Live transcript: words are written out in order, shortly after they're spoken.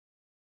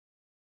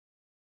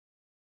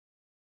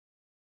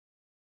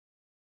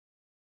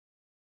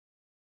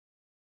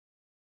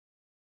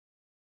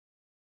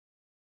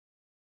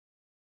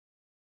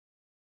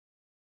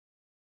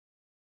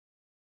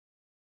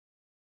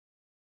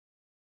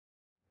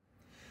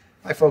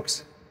Hi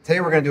folks, today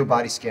we're going to do a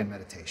body scan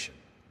meditation.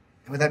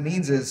 And what that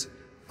means is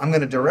I'm going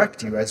to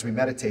direct you as we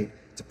meditate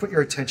to put your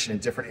attention in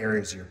different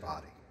areas of your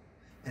body.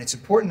 And it's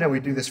important that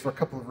we do this for a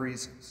couple of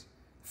reasons.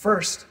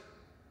 First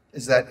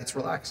is that it's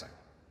relaxing.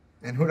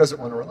 And who doesn't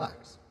want to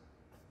relax?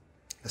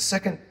 The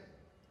second,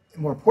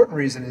 more important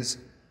reason is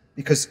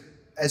because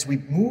as we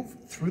move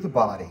through the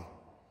body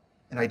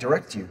and I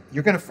direct you,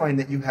 you're going to find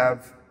that you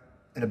have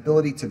an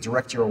ability to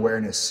direct your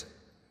awareness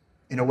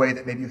in a way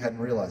that maybe you hadn't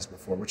realized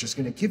before, which is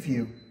going to give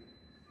you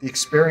the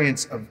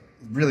experience of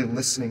really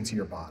listening to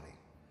your body.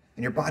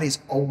 And your body's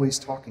always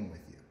talking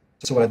with you.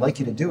 So what I'd like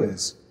you to do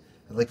is,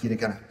 I'd like you to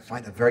kind of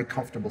find a very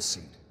comfortable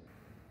seat.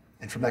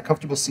 And from that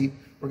comfortable seat,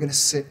 we're going to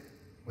sit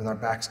with our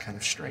backs kind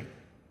of straight.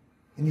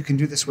 And you can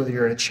do this whether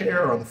you're in a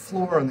chair or on the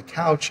floor, or on the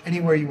couch,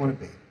 anywhere you want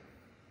to be.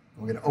 And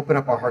we're going to open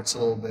up our hearts a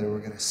little bit, and we're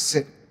going to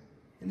sit.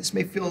 And this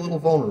may feel a little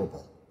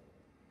vulnerable,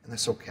 and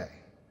that's okay,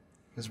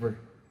 because we're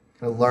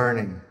kind of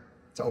learning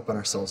to open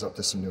ourselves up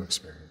to some new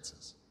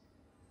experiences.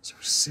 So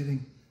we're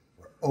sitting,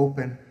 we're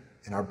open,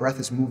 and our breath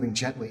is moving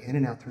gently in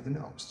and out through the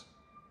nose.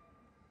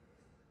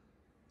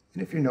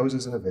 And if your nose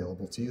isn't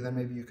available to you, then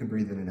maybe you can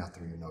breathe in and out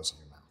through your nose and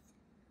your mouth.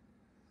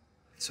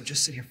 So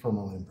just sit here for a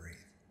moment and breathe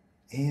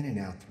in and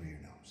out through your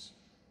nose.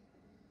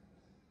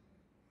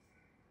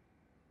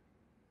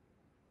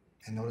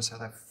 And notice how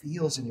that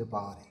feels in your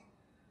body.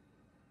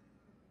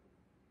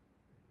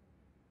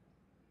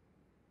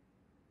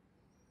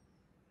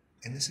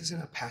 And this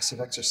isn't a passive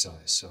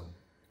exercise, so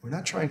we're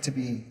not trying to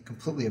be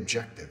completely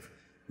objective.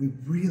 We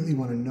really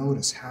want to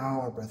notice how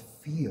our breath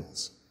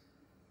feels.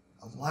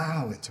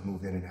 Allow it to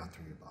move in and out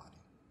through your body.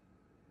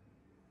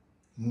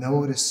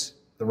 Notice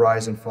the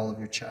rise and fall of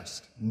your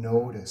chest.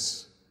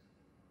 Notice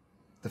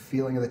the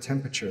feeling of the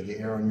temperature of the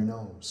air on your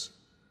nose.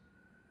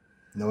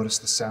 Notice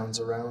the sounds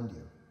around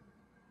you.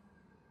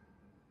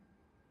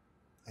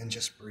 And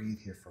just breathe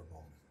here for a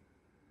moment.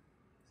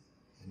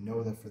 And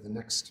know that for the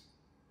next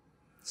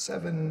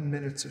 7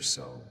 minutes or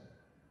so,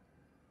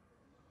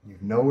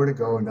 you've nowhere to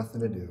go and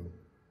nothing to do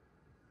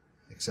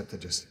except to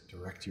just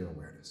direct your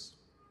awareness.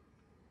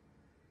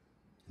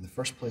 And the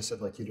first place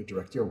I'd like you to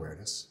direct your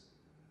awareness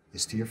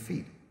is to your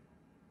feet.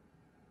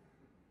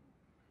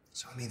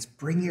 So it means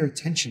bring your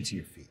attention to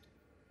your feet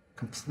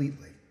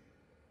completely,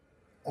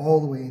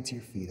 all the way into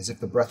your feet, as if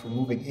the breath were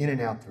moving in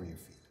and out through your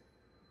feet.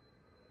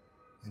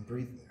 And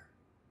breathe there.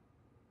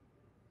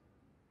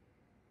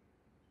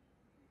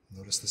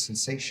 Notice the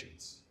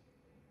sensations.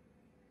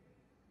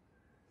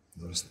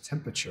 Notice the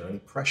temperature, any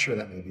pressure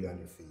that may be on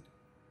your feet.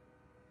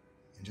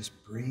 And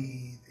just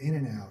breathe in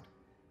and out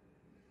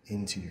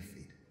into your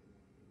feet.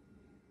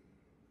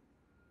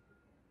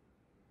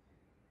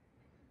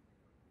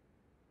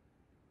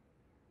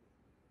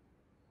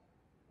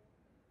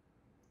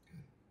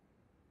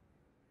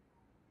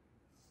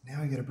 Good.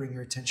 Now you got to bring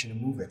your attention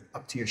and move it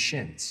up to your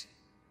shins.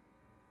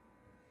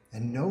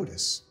 And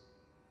notice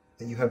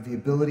that you have the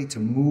ability to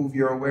move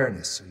your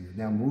awareness. So you're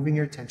now moving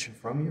your attention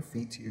from your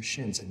feet to your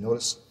shins, and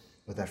notice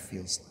what that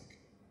feels like.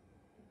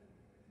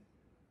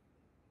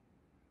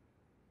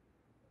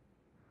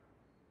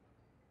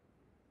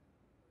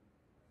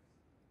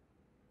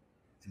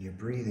 And you're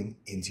breathing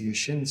into your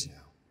shins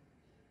now.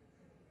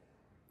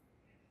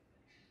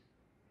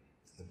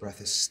 The breath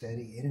is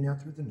steady in and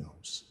out through the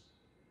nose.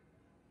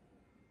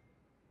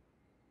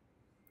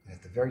 And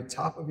at the very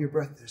top of your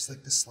breath, there's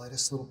like the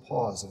slightest little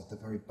pause. And at the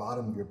very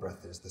bottom of your breath,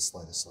 there's the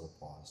slightest little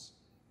pause.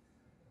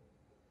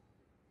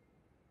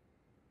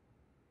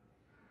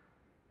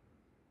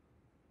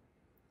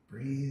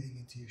 Breathing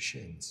into your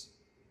shins.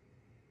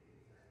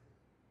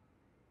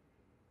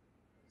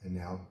 And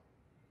now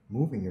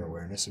moving your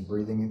awareness and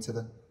breathing into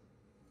the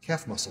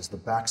calf muscles, the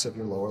backs of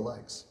your lower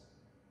legs.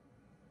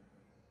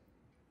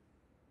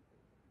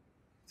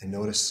 And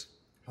notice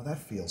how that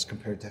feels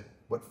compared to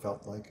what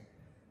felt like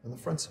on the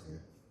fronts of your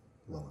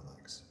lower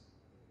legs.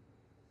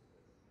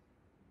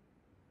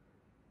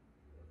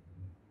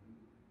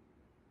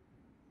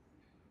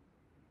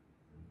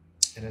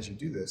 And as you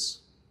do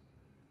this,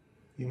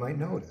 you might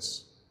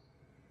notice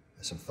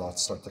as some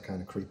thoughts start to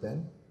kind of creep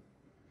in.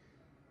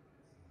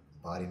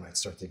 The body might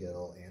start to get a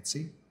little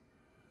antsy.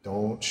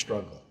 Don't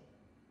struggle.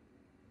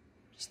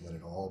 Just let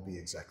it all be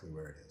exactly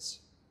where it is.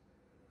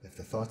 If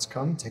the thoughts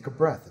come, take a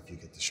breath if you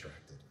get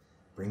distracted.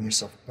 Bring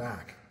yourself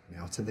back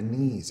now to the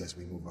knees as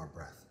we move our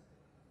breath.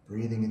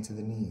 Breathing into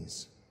the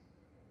knees.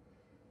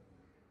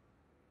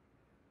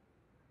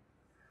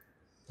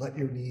 Let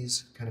your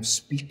knees kind of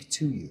speak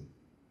to you.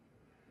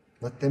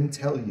 Let them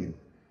tell you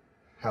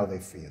how they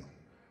feel.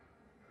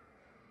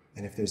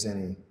 And if there's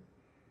any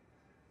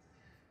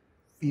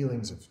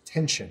feelings of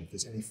tension, if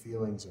there's any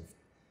feelings of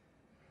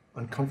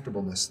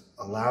uncomfortableness,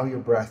 allow your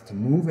breath to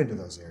move into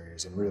those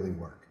areas and really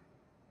work.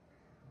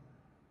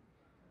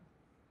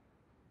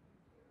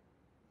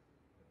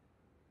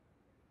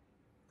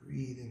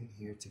 Breathing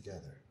here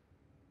together.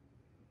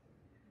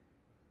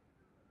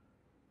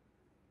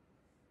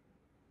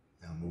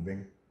 Now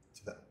moving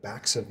to the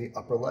backs of the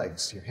upper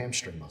legs, your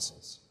hamstring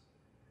muscles.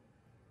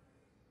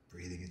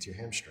 Breathing into your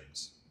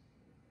hamstrings.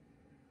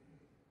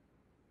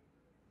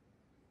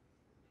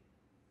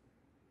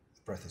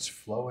 The breath is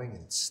flowing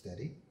and it's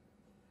steady,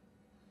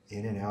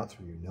 in and out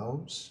through your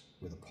nose,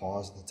 with a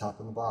pause at the top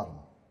and the bottom.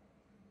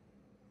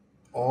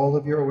 All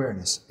of your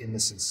awareness in the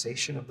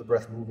sensation of the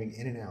breath moving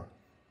in and out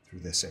through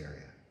this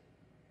area.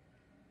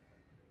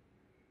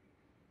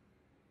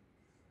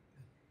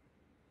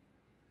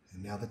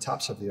 And now the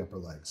tops of the upper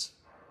legs,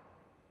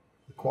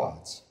 the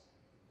quads.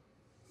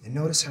 And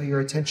notice how your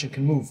attention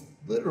can move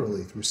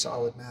literally through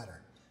solid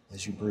matter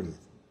as you breathe.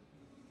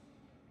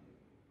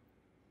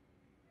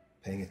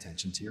 Paying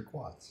attention to your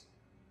quads.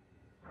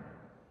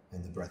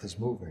 And the breath is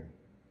moving.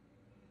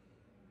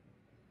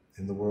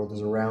 And the world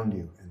is around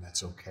you, and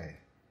that's okay.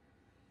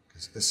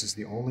 Because this is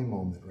the only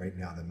moment right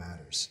now that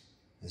matters.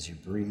 As you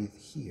breathe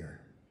here,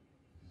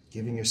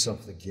 giving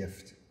yourself the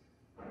gift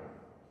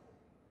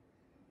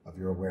of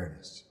your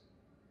awareness.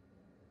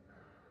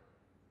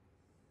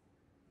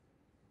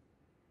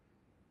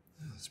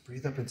 Let's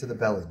breathe up into the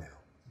belly now.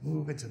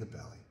 Move into the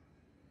belly.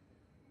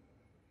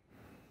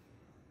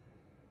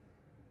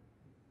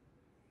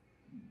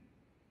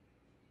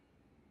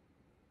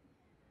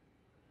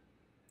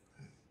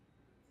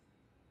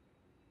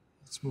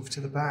 Let's move to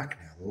the back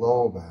now, the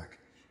lower back.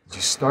 As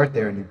you start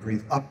there and you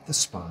breathe up the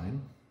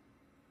spine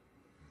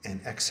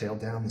and exhale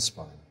down the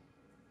spine.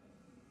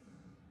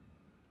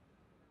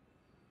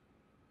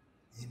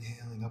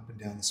 Inhaling up and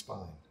down the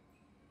spine.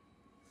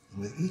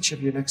 And with each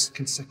of your next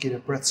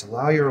consecutive breaths,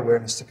 allow your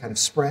awareness to kind of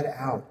spread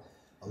out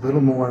a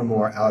little more and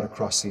more out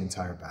across the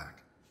entire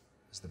back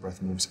as the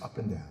breath moves up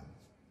and down.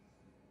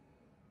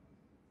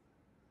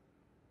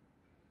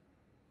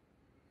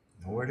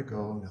 Nowhere to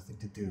go, nothing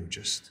to do,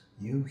 just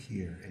you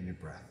here and your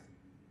breath.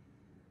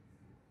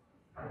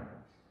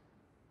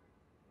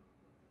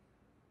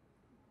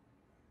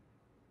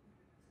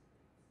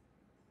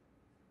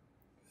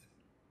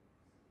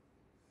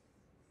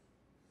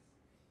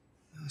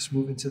 Let's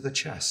move into the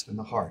chest and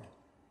the heart,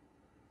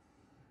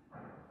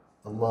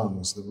 the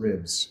lungs, the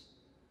ribs.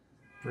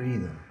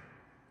 Breathing,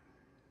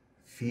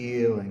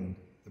 feeling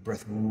the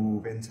breath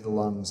move into the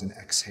lungs and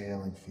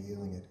exhaling,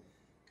 feeling it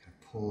kind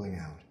of pulling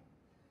out,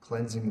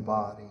 cleansing the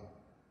body,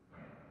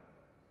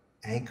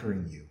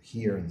 anchoring you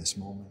here in this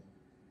moment.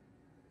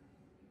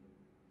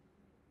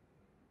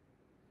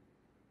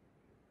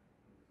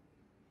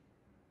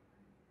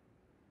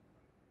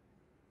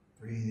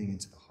 Breathing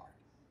into the heart.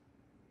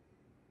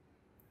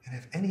 And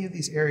if any of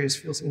these areas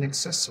feels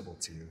inaccessible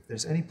to you, if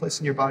there's any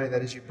place in your body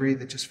that as you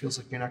breathe, it just feels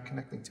like you're not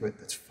connecting to it,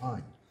 that's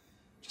fine.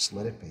 Just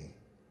let it be.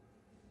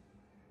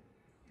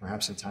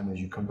 Perhaps in time as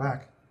you come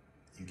back,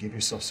 you give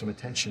yourself some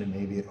attention and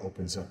maybe it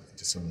opens up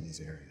into some of these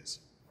areas.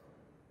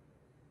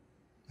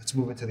 Let's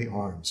move into the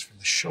arms, from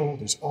the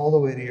shoulders all the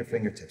way to your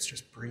fingertips,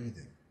 just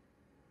breathing.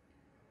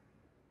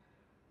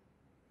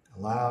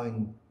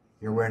 Allowing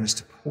your awareness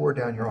to pour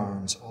down your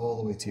arms all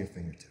the way to your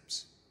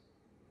fingertips.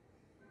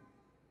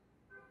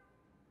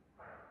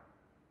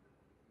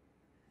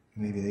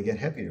 Maybe they get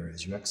heavier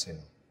as you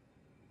exhale,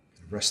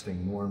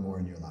 resting more and more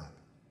in your lap.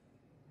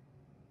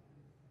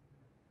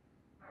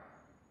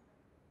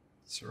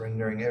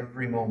 Surrendering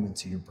every moment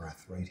to your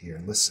breath right here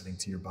and listening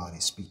to your body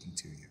speaking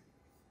to you.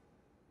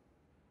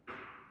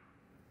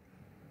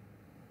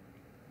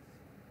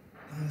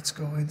 Now let's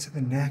go into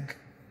the neck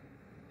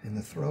and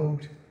the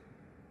throat,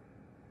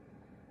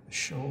 the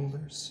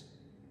shoulders.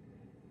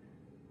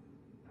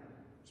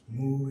 Just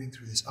moving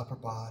through this upper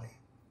body.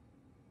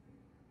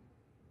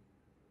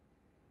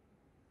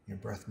 Your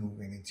breath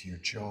moving into your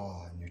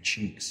jaw and your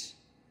cheeks.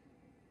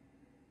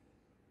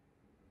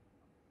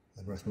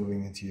 The breath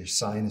moving into your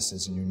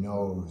sinuses and your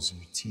nose and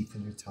your teeth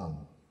and your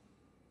tongue.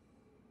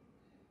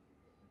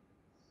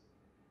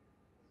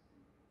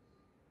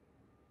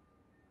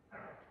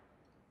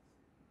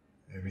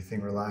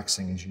 Everything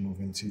relaxing as you move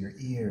into your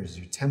ears,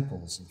 your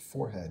temples, and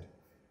forehead.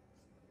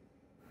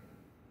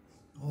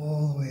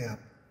 All the way up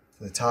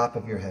to the top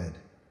of your head,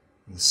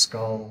 and the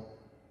skull,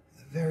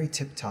 the very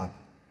tip top.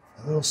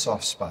 A little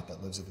soft spot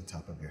that lives at the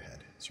top of your head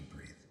as you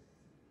breathe.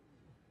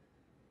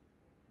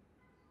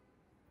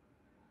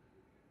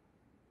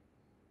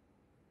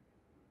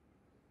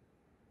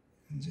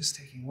 And just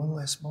taking one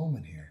last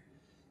moment here,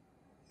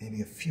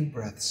 maybe a few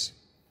breaths,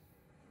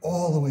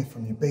 all the way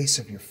from your base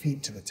of your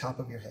feet to the top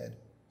of your head,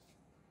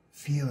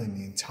 feeling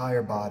the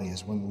entire body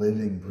as one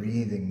living,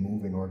 breathing,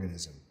 moving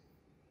organism.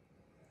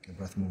 The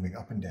breath moving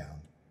up and down,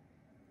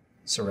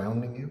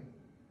 surrounding you.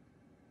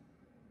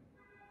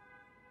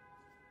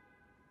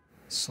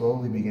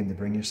 Slowly begin to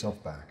bring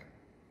yourself back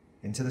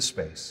into the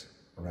space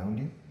around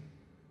you.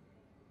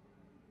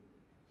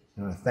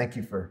 I want to thank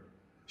you for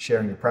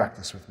sharing your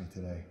practice with me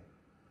today.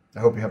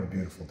 I hope you have a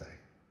beautiful day.